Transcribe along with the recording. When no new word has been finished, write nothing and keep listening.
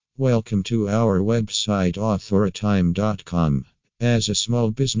Welcome to our website authoratime.com. As a small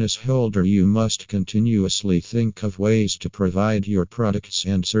business holder, you must continuously think of ways to provide your products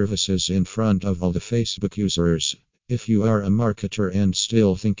and services in front of all the Facebook users. If you are a marketer and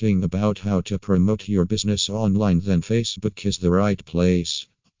still thinking about how to promote your business online, then Facebook is the right place.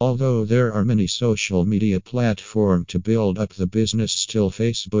 Although there are many social media platforms to build up the business, still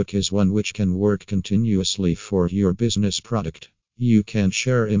Facebook is one which can work continuously for your business product. You can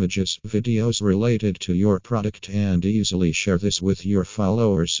share images, videos related to your product and easily share this with your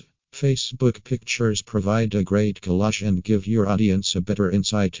followers. Facebook pictures provide a great collage and give your audience a better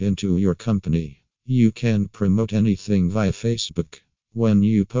insight into your company. You can promote anything via Facebook. When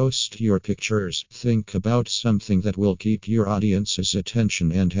you post your pictures, think about something that will keep your audience's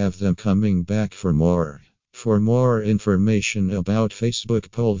attention and have them coming back for more. For more information about Facebook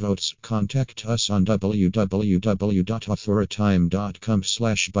poll votes, contact us on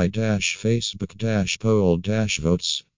www.authoratime.com/by-facebook-poll-votes.